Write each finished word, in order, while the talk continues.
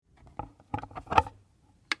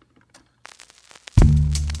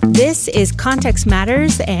This is Context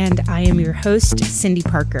Matters, and I am your host, Cindy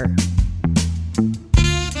Parker.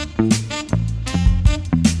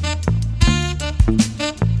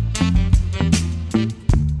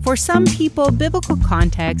 For some people, biblical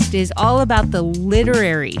context is all about the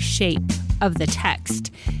literary shape of the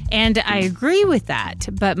text. And I agree with that,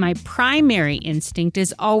 but my primary instinct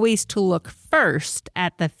is always to look first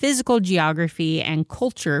at the physical geography and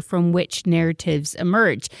culture from which narratives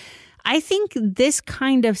emerge. I think this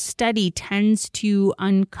kind of study tends to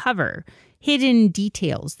uncover hidden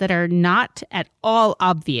details that are not at all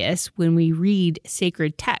obvious when we read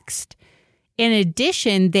sacred text. In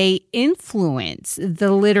addition, they influence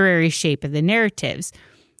the literary shape of the narratives.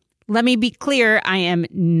 Let me be clear, I am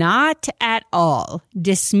not at all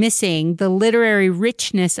dismissing the literary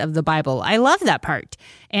richness of the Bible. I love that part,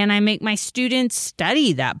 and I make my students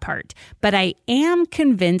study that part. But I am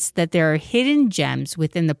convinced that there are hidden gems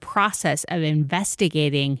within the process of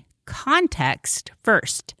investigating context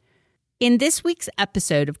first. In this week's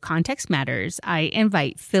episode of Context Matters, I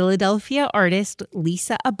invite Philadelphia artist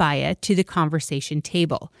Lisa Abaya to the conversation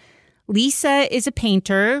table. Lisa is a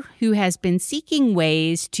painter who has been seeking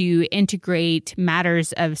ways to integrate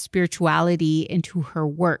matters of spirituality into her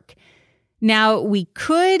work. Now, we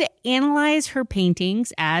could analyze her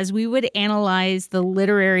paintings as we would analyze the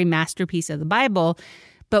literary masterpiece of the Bible,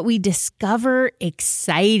 but we discover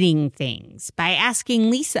exciting things by asking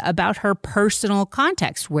Lisa about her personal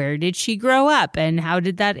context. Where did she grow up, and how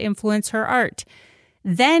did that influence her art?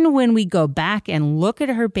 Then when we go back and look at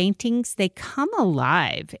her paintings, they come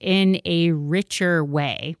alive in a richer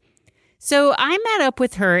way. So I met up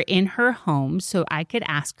with her in her home so I could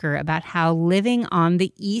ask her about how living on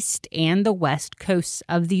the east and the west coasts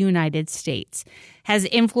of the United States has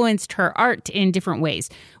influenced her art in different ways.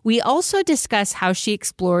 We also discuss how she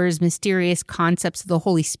explores mysterious concepts of the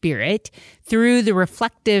Holy Spirit through the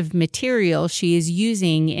reflective material she is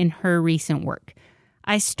using in her recent work.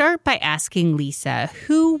 I start by asking Lisa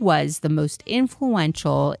who was the most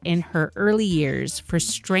influential in her early years for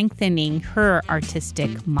strengthening her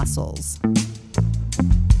artistic muscles.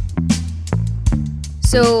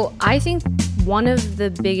 So I think one of the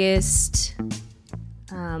biggest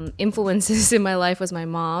influences in my life was my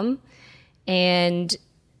mom. And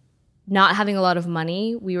not having a lot of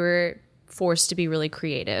money, we were forced to be really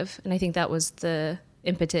creative. And I think that was the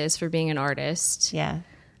impetus for being an artist. Yeah.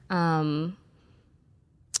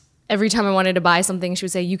 Every time I wanted to buy something, she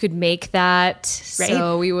would say, you could make that. Right.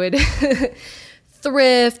 So we would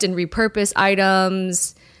thrift and repurpose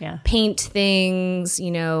items, paint things,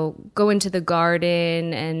 go into the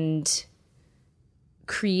garden and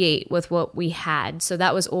create with what we had. So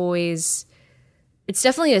that was always, it's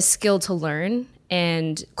definitely a skill to learn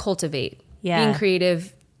and cultivate. Yeah. Being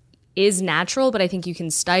creative is natural, but I think you can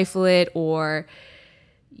stifle it or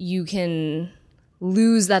you can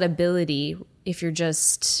lose that ability if you're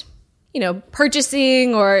just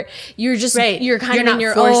purchasing, or you're just, you're kind of in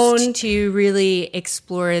your own to really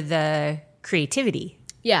explore the creativity.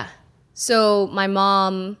 Yeah. So my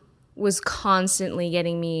mom was constantly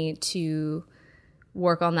getting me to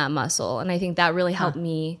work on that muscle. And I think that really helped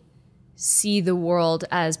me see the world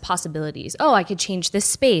as possibilities. Oh, I could change this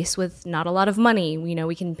space with not a lot of money.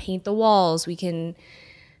 We can paint the walls. We can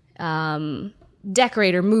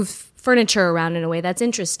decorate or move furniture around in a way that's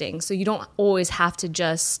interesting. So you don't always have to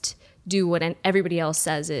just do what everybody else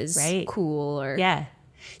says is cool.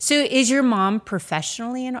 So is your mom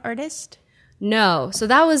professionally an artist? No. So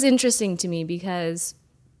that was interesting to me because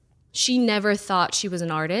she never thought she was an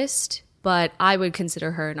artist, but I would consider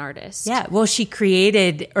her an artist. Yeah. Well, she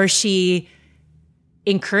created, or she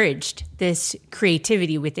encouraged this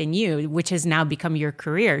creativity within you, which has now become your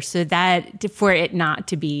career. So that for it not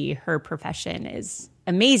to be her profession is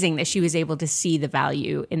amazing that she was able to see the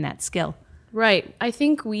value in that skill. Right. I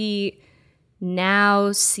think we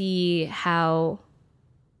now see how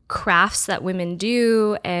crafts that women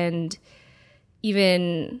do and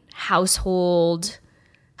even household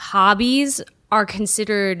hobbies are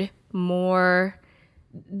considered more,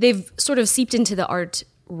 they've sort of seeped into the art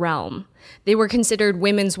realm. They were considered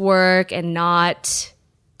women's work and not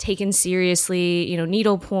taken seriously,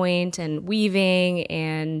 needlepoint and weaving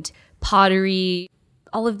and pottery.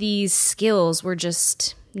 All of these skills were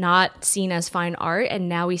just not seen as fine art, and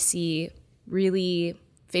now we see really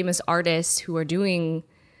famous artists who are doing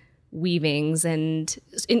weavings and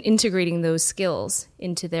integrating those skills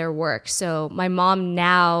into their work. So my mom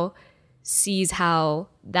now sees how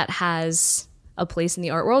that has a place in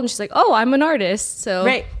the art world, and she's like, oh, I'm an artist. So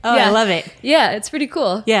I love it. Yeah, it's pretty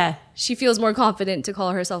cool. Yeah. She feels more confident to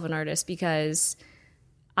call herself an artist because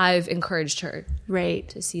I've encouraged her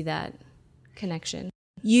to see that connection.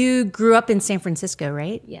 You grew up in San Francisco,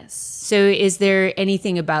 right? Yes. So is there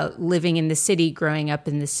anything about living in the city, growing up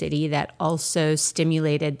in the city, that also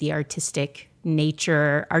stimulated the artistic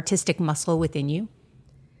nature, artistic muscle within you?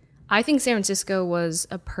 I think San Francisco was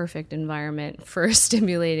a perfect environment for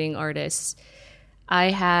stimulating artists.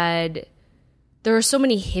 There were so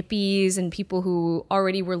many hippies and people who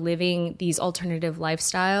already were living these alternative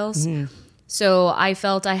lifestyles. Mm-hmm. So I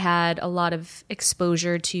felt I had a lot of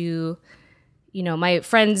exposure to, my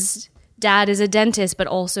friend's dad is a dentist, but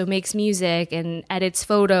also makes music and edits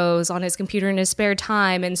photos on his computer in his spare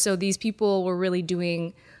time. And so these people were really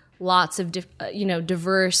doing lots of,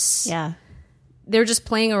 diverse. Yeah. They're just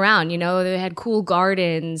playing around, they had cool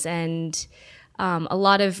gardens and a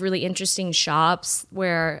lot of really interesting shops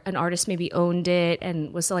where an artist maybe owned it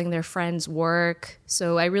and was selling their friends' work.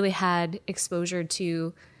 So I really had exposure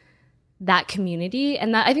to that community.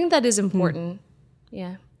 And I think that is important.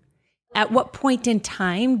 Yeah. At what point in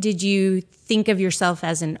time did you think of yourself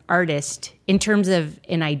as an artist in terms of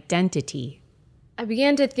an identity? I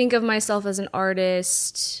began to think of myself as an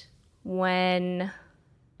artist when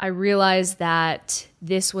I realized that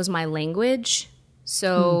this was my language.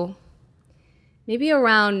 So maybe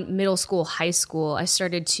around middle school, high school, I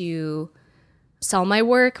started to sell my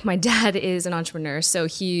work. My dad is an entrepreneur, so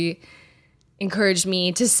he encouraged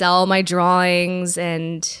me to sell my drawings,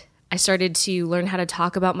 and I started to learn how to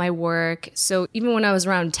talk about my work. So even when I was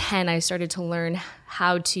around 10, I started to learn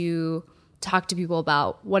how to talk to people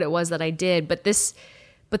about what it was that I did. But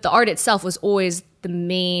the art itself was always the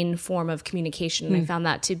main form of communication. And I found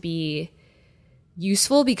that to be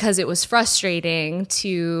useful because it was frustrating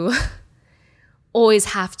to always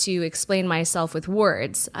have to explain myself with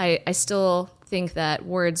words. I still think that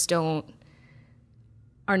words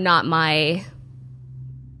are not my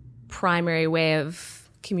primary way of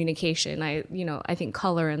communication. I think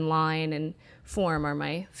color and line and form are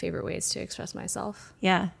my favorite ways to express myself.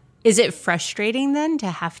 Yeah. Is it frustrating then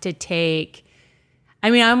to have to take,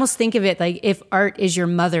 I almost think of it like if art is your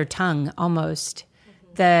mother tongue almost,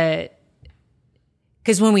 because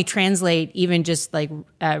when we translate even just like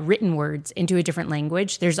written words into a different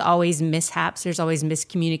language, there's always mishaps, there's always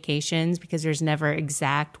miscommunications because there's never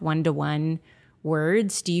exact one-to-one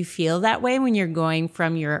words. Do you feel that way when you're going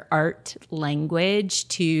from your art language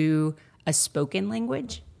to a spoken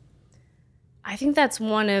language? I think that's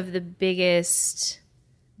one of the biggest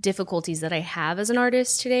difficulties that I have as an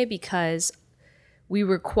artist today, because we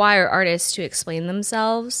require artists to explain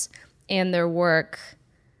themselves and their work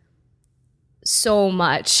so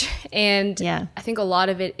much. And I think a lot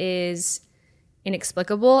of it is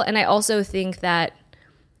inexplicable. And I also think that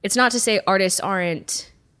it's not to say artists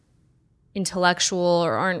aren't intellectual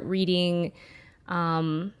or aren't reading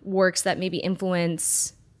works that maybe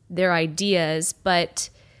influence their ideas, but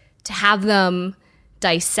to have them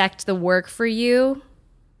dissect the work for you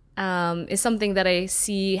is something that I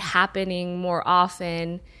see happening more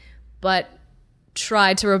often, but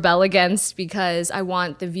try to rebel against because I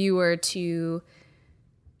want the viewer to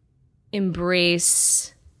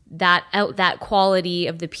embrace that quality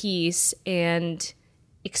of the piece and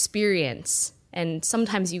experience. And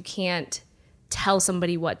sometimes you can't tell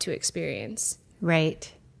somebody what to experience.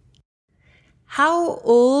 Right. How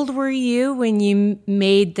old were you when you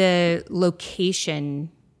made the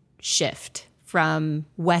location shift from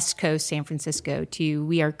West Coast San Francisco to,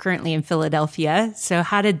 we are currently in Philadelphia? So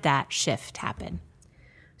how did that shift happen?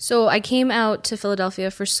 So I came out to Philadelphia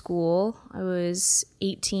for school. I was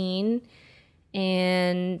 18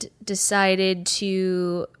 and decided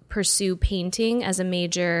to pursue painting as a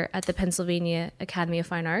major at the Pennsylvania Academy of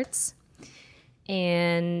Fine Arts.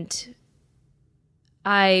 And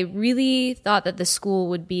I really thought that the school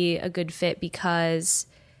would be a good fit because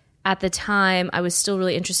at the time I was still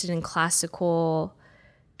really interested in classical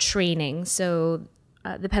training. So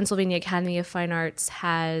the Pennsylvania Academy of Fine Arts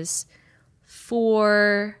has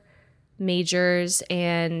 4 majors,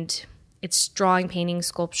 and it's drawing, painting,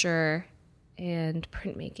 sculpture, and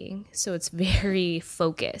printmaking. So it's very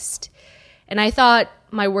focused. And I thought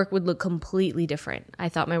my work would look completely different. I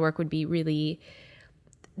thought my work would be really,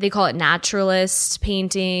 they call it naturalist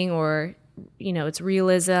painting, or, it's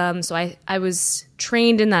realism. So I was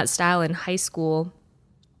trained in that style in high school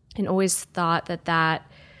and always thought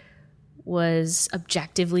that was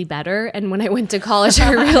objectively better. And when I went to college,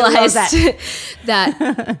 I realized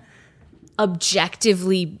that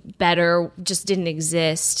objectively better just didn't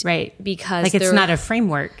exist. Right. Because like it's not a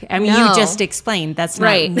framework. You just explained that's not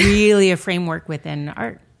really a framework within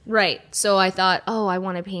art. Right. So I thought, I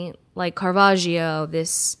want to paint like Caravaggio,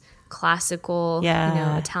 this classical,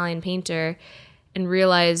 Italian painter, and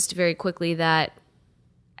realized very quickly that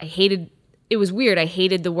I hated it was weird. I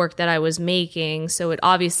hated the work that I was making, so it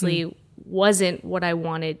obviously wasn't what I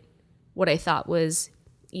wanted, what I thought was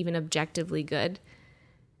even objectively good,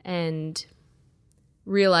 and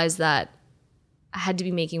realized that I had to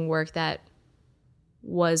be making work that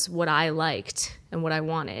was what I liked and what I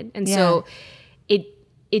wanted. And so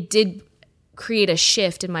it did create a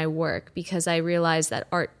shift in my work, because I realized that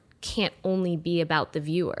art can't only be about the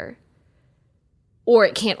viewer. Or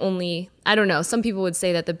it can't only, I don't know, some people would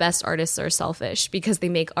say that the best artists are selfish because they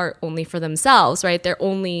make art only for themselves, right? They're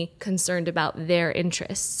only concerned about their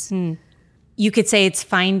interests. You could say it's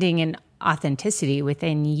finding an authenticity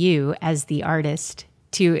within you as the artist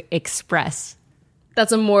to express.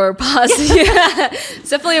 That's a more positive,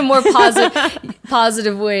 it's definitely a more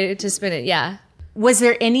positive way to spin it, yeah. Was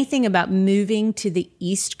there anything about moving to the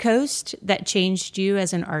East Coast that changed you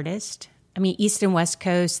as an artist? I mean, East and West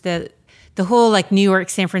Coast, the whole like New York,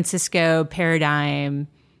 San Francisco paradigm.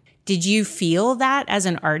 Did you feel that as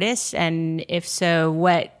an artist? And if so,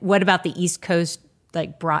 what about the East Coast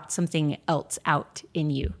like brought something else out in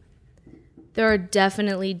you? There are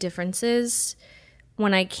definitely differences.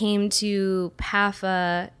 When I came to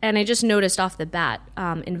PAFA, and I just noticed off the bat,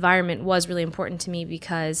 environment was really important to me,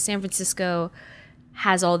 because San Francisco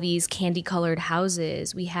has all these candy-colored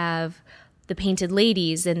houses. We have the painted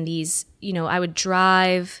ladies and these, I would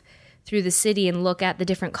drive through the city and look at the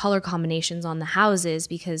different color combinations on the houses,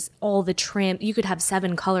 because all the trim, you could have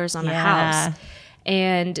 7 colors on a house.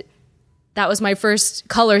 And that was my first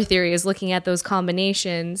color theory, is looking at those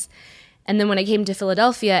combinations. And then when I came to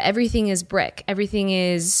Philadelphia, everything is brick. Everything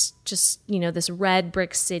is just, this red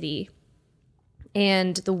brick city.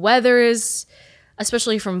 And the weather is,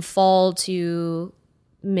 especially from fall to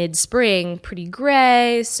mid-spring, pretty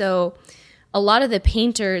gray. So a lot of the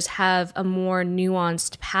painters have a more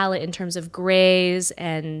nuanced palette in terms of grays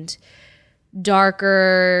and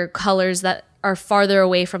darker colors that are farther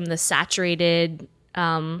away from the saturated,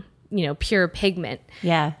 pure pigment.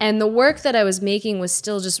 Yeah. And the work that I was making was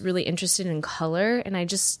still just really interested in color, and I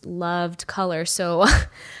just loved color. So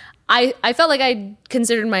I felt like I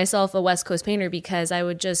considered myself a West Coast painter, because I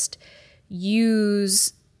would just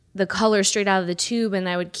use the color straight out of the tube, and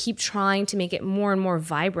I would keep trying to make it more and more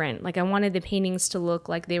vibrant. Like I wanted the paintings to look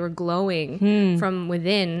like they were glowing from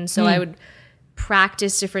within. So I would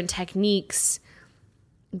practice different techniques,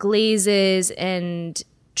 glazes, and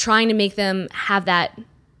trying to make them have that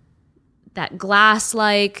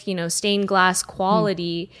glass-like, stained glass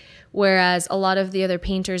quality, whereas a lot of the other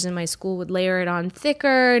painters in my school would layer it on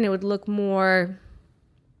thicker, and it would look more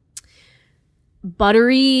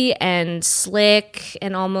buttery and slick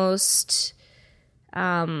and almost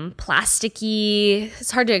plasticky. It's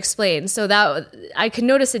hard to explain. So that I could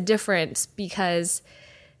notice a difference, because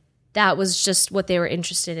that was just what they were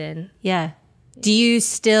interested in. Yeah. Do you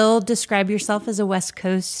still describe yourself as a West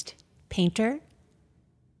Coast painter?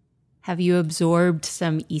 Have you absorbed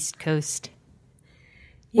some East Coast?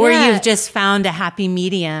 Yeah. Or you've just found a happy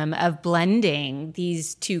medium of blending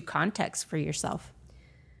these two contexts for yourself?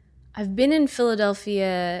 I've been in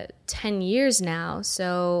Philadelphia 10 years now,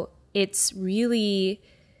 so it's really,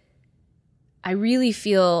 I really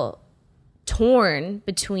feel torn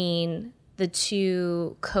between the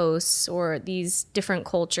two coasts or these different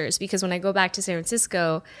cultures, because when I go back to San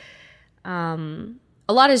Francisco,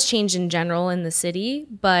 a lot has changed in general in the city,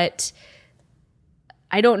 but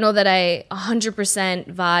I don't know that I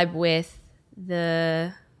 100% vibe with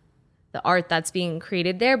the art that's being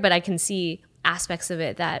created there, but I can see aspects of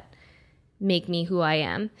it that make me who I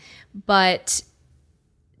am. But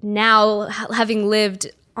now, having lived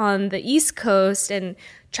on the East Coast and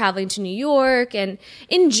traveling to New York, and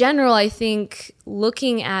in general, I think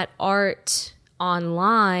looking at art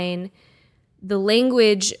online, the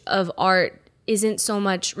language of art isn't so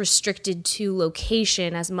much restricted to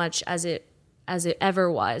location as much as it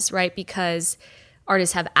ever was, right? Because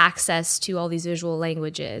artists have access to all these visual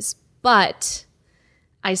languages. But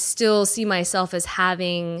I still see myself as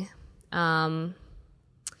having, the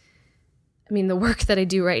work that I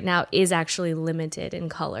do right now is actually limited in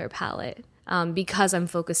color palette, because I'm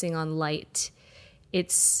focusing on light.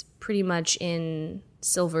 It's pretty much in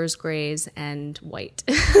silvers, grays, and white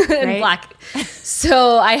and black.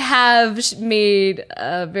 So I have made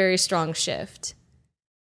a very strong shift.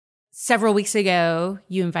 Several weeks ago,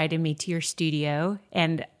 you invited me to your studio,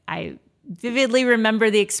 and I vividly remember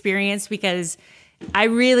the experience because I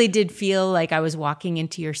really did feel like I was walking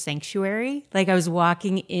into your sanctuary, like I was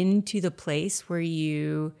walking into the place where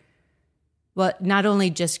you, well, not only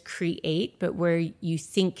just create, but where you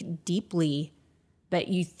think deeply but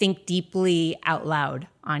you think deeply out loud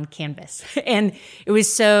on canvas. And it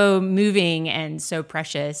was so moving and so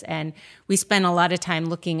precious. And we spent a lot of time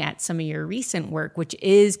looking at some of your recent work, which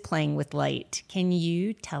is playing with light. Can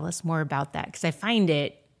you tell us more about that? Because I find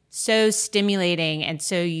it so stimulating and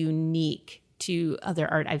so unique to other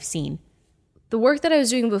art I've seen. The work that I was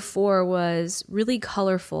doing before was really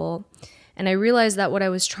colorful, and I realized that what I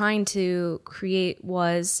was trying to create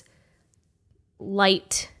was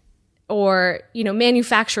light, or,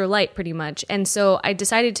 manufacture light pretty much. And so I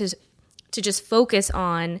decided to just focus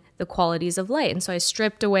on the qualities of light. And so I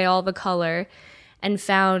stripped away all the color and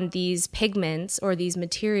found these pigments or these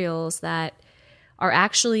materials that are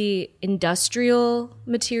actually industrial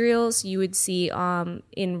materials you would see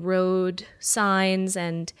in road signs.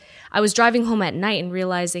 And I was driving home at night and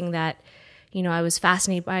realizing that, I was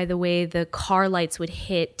fascinated by the way the car lights would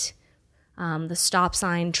hit the stop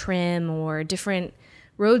sign trim or different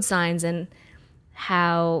road signs, and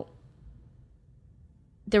how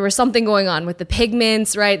there was something going on with the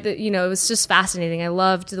pigments, right? That, it was just fascinating. I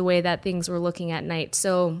loved the way that things were looking at night.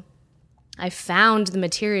 So I found the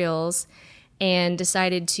materials and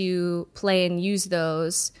decided to play and use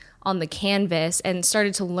those on the canvas, and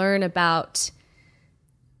started to learn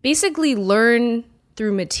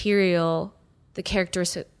through material the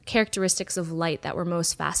characteristics of light that were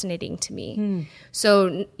most fascinating to me.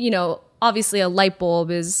 So, obviously a light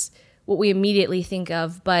bulb is what we immediately think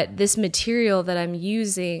of, but this material that I'm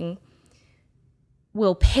using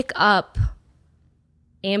will pick up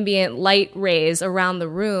ambient light rays around the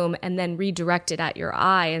room and then redirect it at your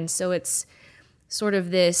eye. And so it's sort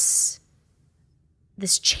of this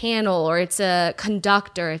channel, or it's a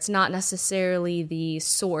conductor. It's not necessarily the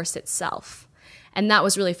source itself. And that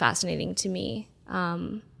was really fascinating to me.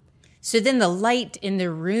 So then the light in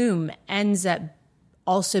the room ends up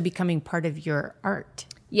also becoming part of your art.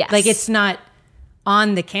 Yes. Like it's not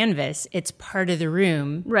on the canvas, it's part of the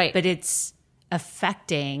room. Right. But it's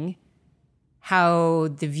affecting how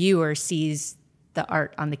the viewer sees the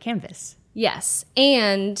art on the canvas. Yes.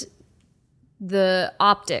 And the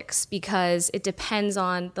optics, because it depends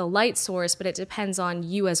on the light source, but it depends on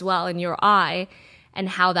you as well and your eye and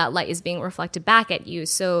how that light is being reflected back at you.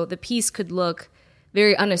 So the piece could look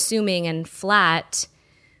very unassuming and flat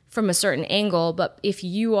from a certain angle, but if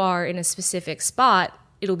you are in a specific spot,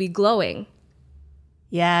 it'll be glowing.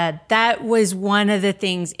 Yeah, that was one of the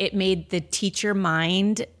things. It made the teacher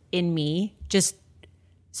mind in me just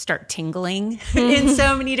start tingling in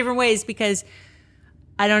so many different ways, because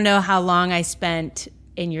I don't know how long I spent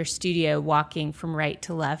in your studio walking from right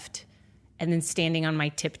to left and then standing on my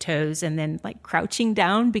tiptoes and then like crouching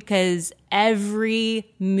down, because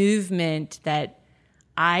every movement that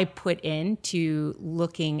I put into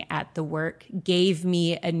looking at the work gave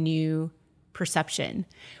me a new perception,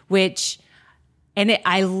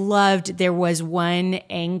 I loved. There was one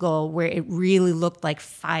angle where it really looked like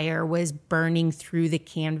fire was burning through the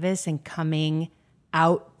canvas and coming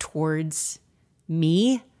out towards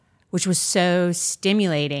me, which was so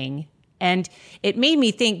stimulating. And it made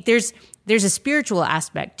me think there's a spiritual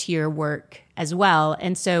aspect to your work as well.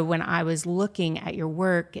 And so when I was looking at your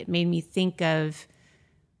work, it made me think of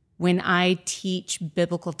when I teach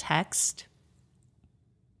biblical text,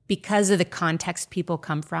 because of the context people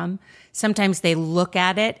come from, sometimes they look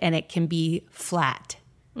at it and it can be flat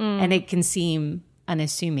and it can seem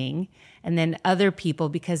unassuming. And then other people,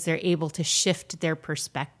 because they're able to shift their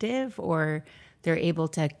perspective or they're able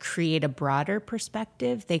to create a broader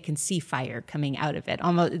perspective, they can see fire coming out of it.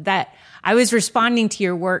 Almost that I was responding to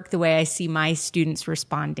your work the way I see my students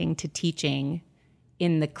responding to teaching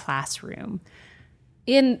in the classroom.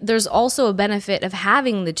 And there's also a benefit of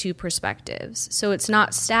having the two perspectives. So it's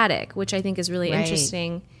not static, which I think is really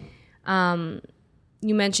interesting.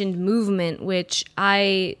 You mentioned movement, which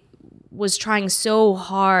I was trying so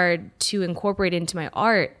hard to incorporate into my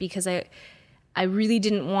art, because I really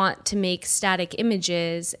didn't want to make static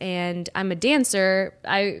images. And I'm a dancer.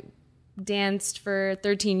 I danced for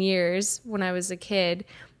 13 years when I was a kid.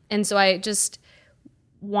 And so I just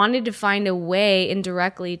wanted to find a way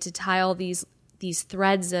indirectly to tie all these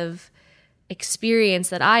threads of experience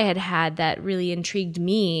that I had had that really intrigued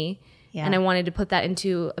me. Yeah. And I wanted to put that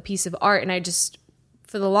into a piece of art. And I just,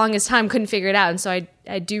 for the longest time, couldn't figure it out. And so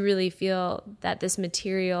I do really feel that this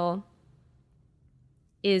material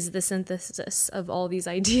is the synthesis of all these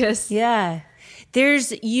ideas. Yeah.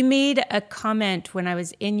 You made a comment when I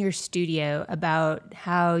was in your studio about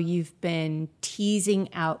how you've been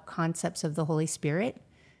teasing out concepts of the Holy Spirit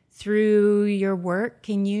through your work.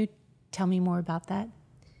 Can you tell me more about that?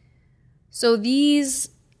 So these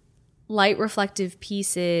light reflective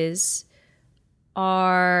pieces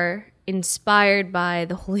are inspired by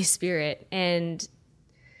the Holy Spirit. And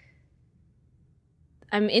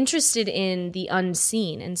I'm interested in the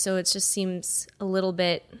unseen. And so it just seems a little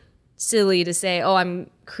bit silly to say, oh, I'm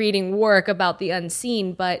creating work about the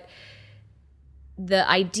unseen. But the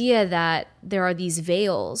idea that there are these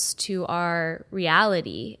veils to our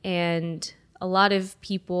reality, and a lot of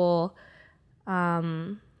people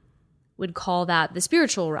would call that the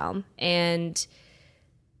spiritual realm. And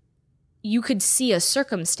you could see a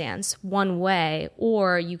circumstance one way,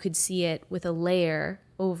 or you could see it with a layer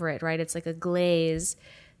over it, right? It's like a glaze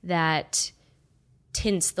that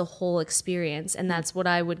tints the whole experience. And that's what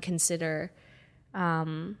I would consider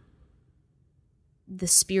the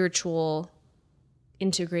spiritual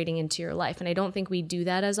integrating into your life. And I don't think we do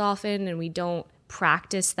that as often, and we don't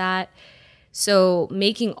practice that. So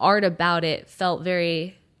making art about it felt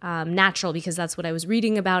very natural, because that's what I was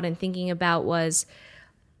reading about and thinking about was,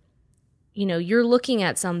 you know, you're looking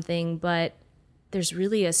at something, but there's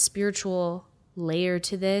really a spiritual layer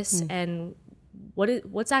to this. And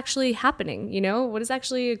what's actually happening, you know, what is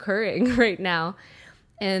actually occurring right now.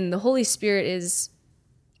 And the Holy Spirit is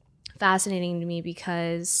fascinating to me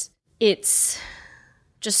because it's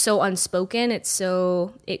just so unspoken.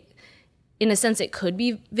 In a sense, it could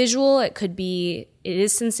be visual, it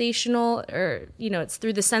is sensational, or, you know, it's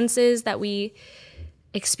through the senses that we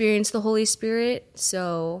experience the Holy Spirit.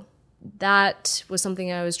 So that was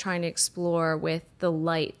something I was trying to explore with the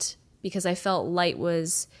light, because I felt light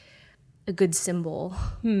was a good symbol.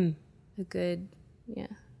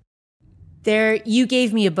 There, you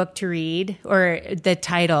gave me a book to read, or the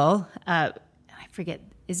title, I forget,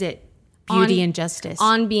 is it Beauty and Justice?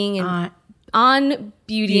 On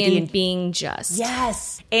beauty and being just.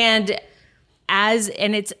 Yes. And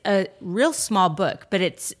it's a real small book, but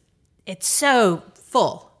it's so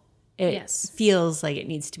full. It feels like it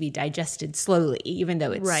needs to be digested slowly, even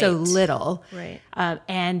though it's so little. Right.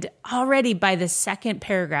 And already by the second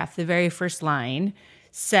paragraph, the very first line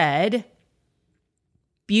said,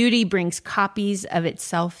 beauty brings copies of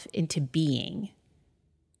itself into being.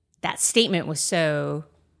 That statement was so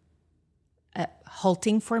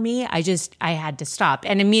halting for me. I had to stop.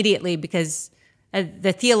 And immediately, because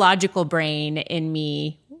the theological brain in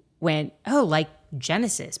me went, oh, like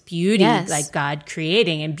Genesis, beauty, like God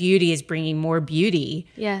creating, and beauty is bringing more beauty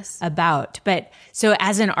about. But so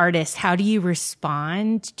as an artist, how do you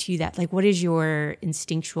respond to that? Like, what is your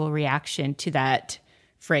instinctual reaction to that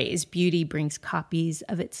phrase, beauty brings copies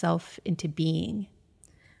of itself into being?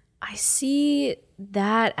 I see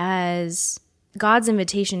that as God's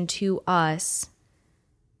invitation to us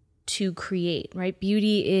to create, right?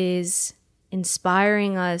 Beauty is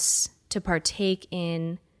inspiring us to partake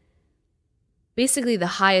in basically the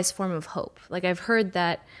highest form of hope. Like, I've heard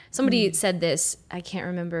that somebody said this, I can't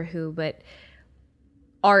remember who, but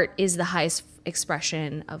art is the highest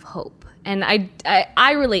expression of hope. And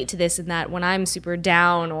I relate to this in that when I'm super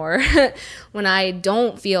down or when I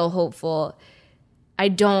don't feel hopeful, I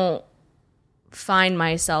don't find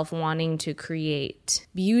myself wanting to create.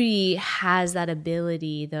 Beauty has that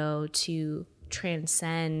ability, though, to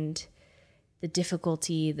transcend the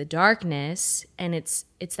difficulty, the darkness, and it's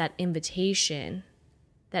that invitation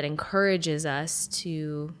that encourages us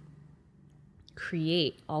to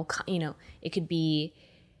create all, you know, it could be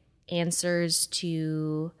answers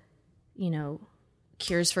to, you know,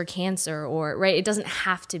 cures for cancer, or, right, it doesn't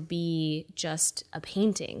have to be just a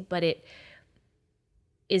painting, but it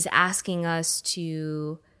is asking us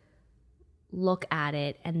to look at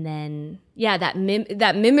it and then, that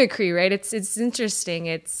mimicry, right? It's interesting.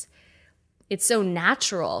 It's so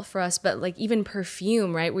natural for us, but like even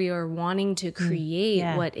perfume, right? We are wanting to create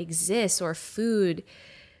what exists, or food.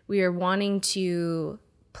 We are wanting to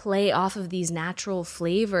play off of these natural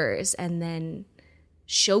flavors and then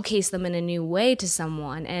showcase them in a new way to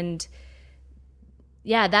someone. And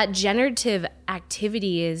that generative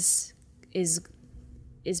activity is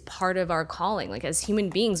part of our calling. Like, as human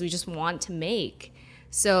beings, we just want to make.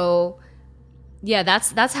 So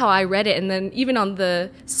that's how I read it. And then even on the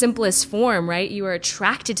simplest form, right? You are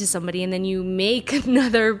attracted to somebody and then you make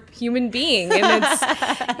another human being. And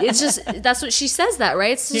it's just, that's what she says that,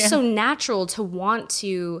 right? It's just so natural to want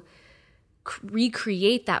to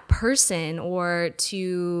recreate that person, or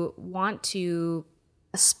to want to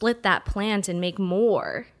split that plant and make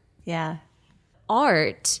more. Yeah.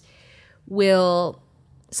 Art will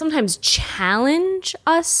sometimes challenge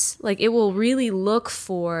us. Like, it will really look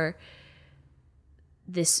for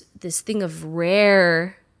this thing of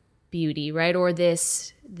rare beauty, right? Or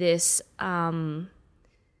this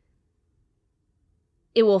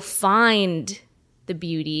it will find the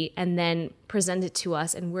beauty and then present it to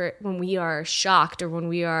us. And when we are shocked or when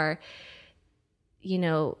we are,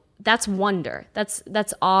 that's wonder.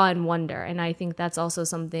 That's awe and wonder. And I think that's also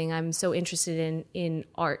something I'm so interested in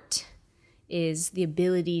art, is the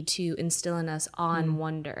ability to instill in us awe and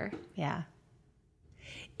wonder. Yeah.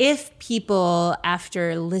 If people,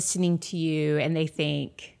 after listening to you, and they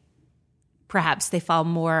think perhaps they fall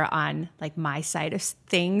more on like my side of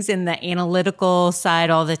things in the analytical side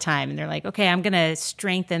all the time, and they're like, okay, I'm going to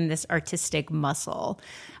strengthen this artistic muscle.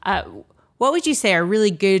 What would you say are really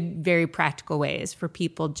good, very practical ways for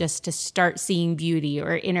people just to start seeing beauty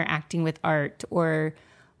or interacting with art or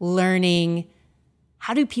learning?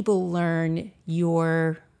 How do people learn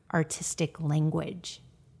your artistic language?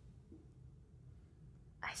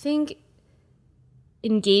 I think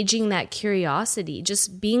engaging that curiosity,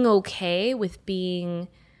 just being okay with being,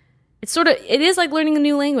 it is like learning a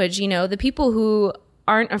new language, the people who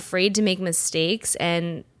aren't afraid to make mistakes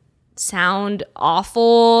and sound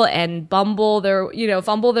awful and fumble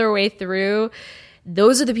their way through,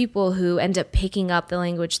 those are the people who end up picking up the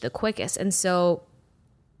language the quickest. And so,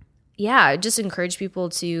 yeah, I just encourage people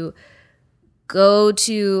to go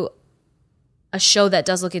to a show that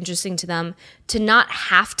does look interesting to them, to not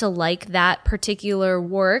have to like that particular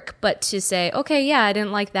work, but to say, okay, yeah, I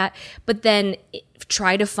didn't like that, but then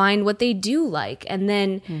try to find what they do like, and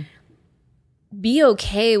then be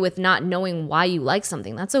okay with not knowing why you like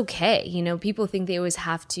something. That's okay. People think they always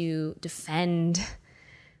have to defend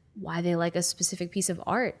why they like a specific piece of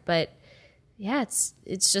art, but yeah,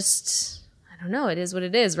 it's just, I don't know, it is what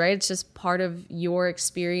it is, right? It's just part of your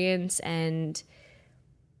experience. And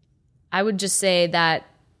I would just say that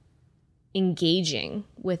engaging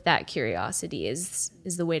with that curiosity is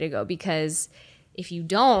the way to go, because if you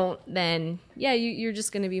don't, then yeah, you're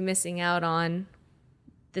just going to be missing out on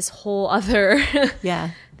this whole other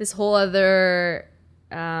I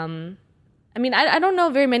don't know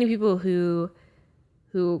very many people who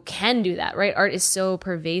can do that, right? Art is so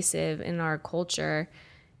pervasive in our culture,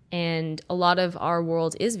 and a lot of our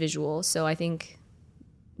world is visual. So I think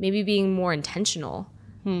maybe being more intentional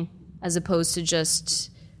as opposed to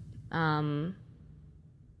just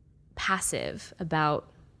passive about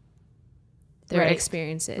their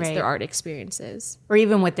experiences, their art experiences. Or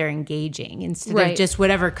even what they're engaging, instead of just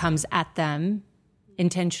whatever comes at them,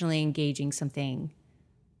 intentionally engaging something,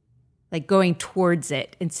 like going towards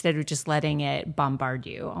it instead of just letting it bombard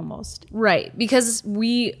you almost. Right, because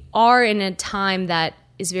we are in a time that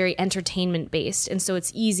is very entertainment based. And so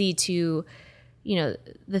it's easy to,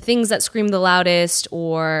 the things that scream the loudest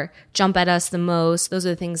or jump at us the most, those are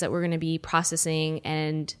the things that we're going to be processing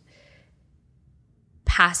and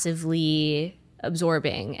passively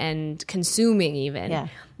absorbing and consuming even. Yeah.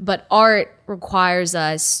 But art requires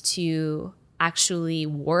us to actually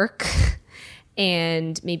work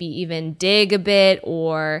and maybe even dig a bit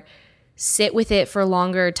or sit with it for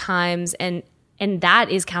longer times. And that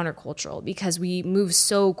is countercultural, because we move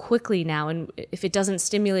so quickly now. And if it doesn't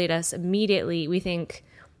stimulate us immediately, we think,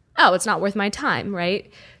 oh, it's not worth my time,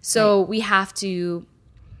 right? So we have to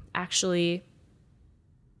actually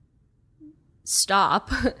stop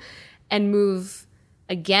and move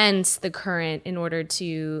against the current in order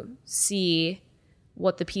to see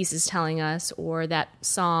what the piece is telling us, or that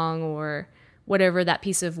song, or whatever that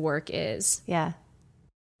piece of work is. Yeah.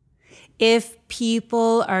 If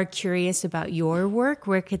people are curious about your work,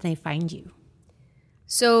 where can they find you?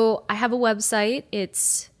 So I have a website.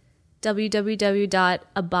 It's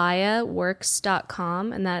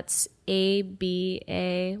www.abayaworks.com, and that's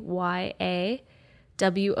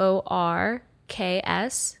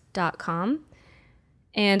ABAYAWORKS.com.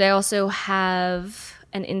 And I also have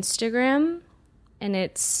an Instagram, and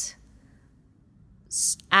it's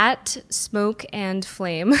at Smoke and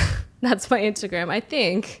Flame. That's my Instagram, I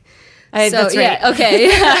think. That's right. Yeah, okay.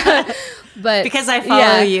 Yeah. But because I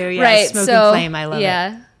follow you, right? Smoke and Flame, I love it.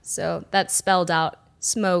 Yeah, so that's spelled out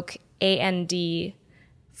Smoke, A-N-D,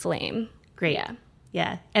 Flame. Great.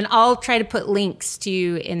 Yeah. And I'll try to put links to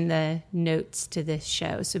you in the notes to this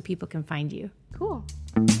show so people can find you. Cool.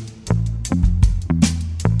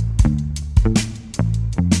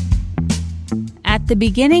 At the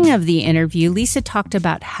beginning of the interview, Lisa talked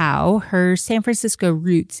about how her San Francisco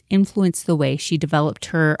roots influenced the way she developed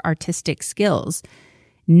her artistic skills.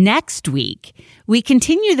 Next week, we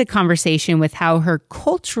continue the conversation with how her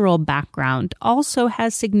cultural background also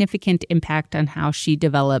has significant impact on how she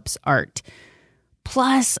develops art.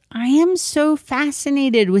 Plus, I am so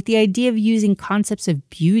fascinated with the idea of using concepts of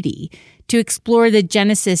beauty to explore the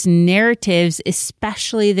Genesis narratives,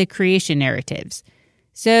 especially the creation narratives.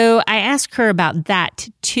 So I asked her about that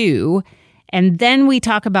too, And then we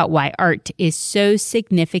talk about why art is so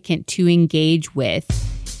significant to engage with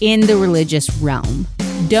in the religious realm.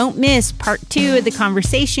 Don't miss part 2 of the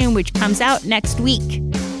conversation, which comes out next week.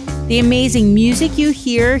 The amazing music you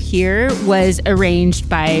hear here was arranged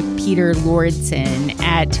by Peter Lordson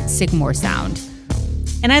at Sycamore Sound.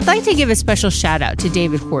 And I'd like to give a special shout out to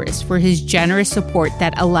David Horace for his generous support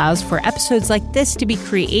that allows for episodes like this to be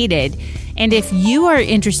created. And if you are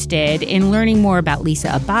interested in learning more about Lisa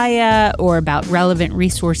Abaya or about relevant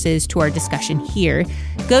resources to our discussion here,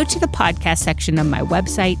 go to the podcast section of my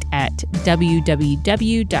website at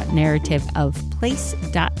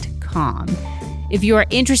www.narrativeofplace.com. If you are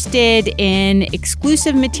interested in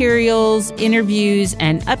exclusive materials, interviews,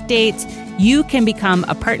 and updates, you can become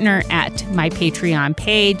a partner at my Patreon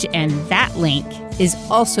page, and that link is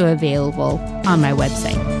also available on my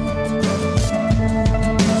website.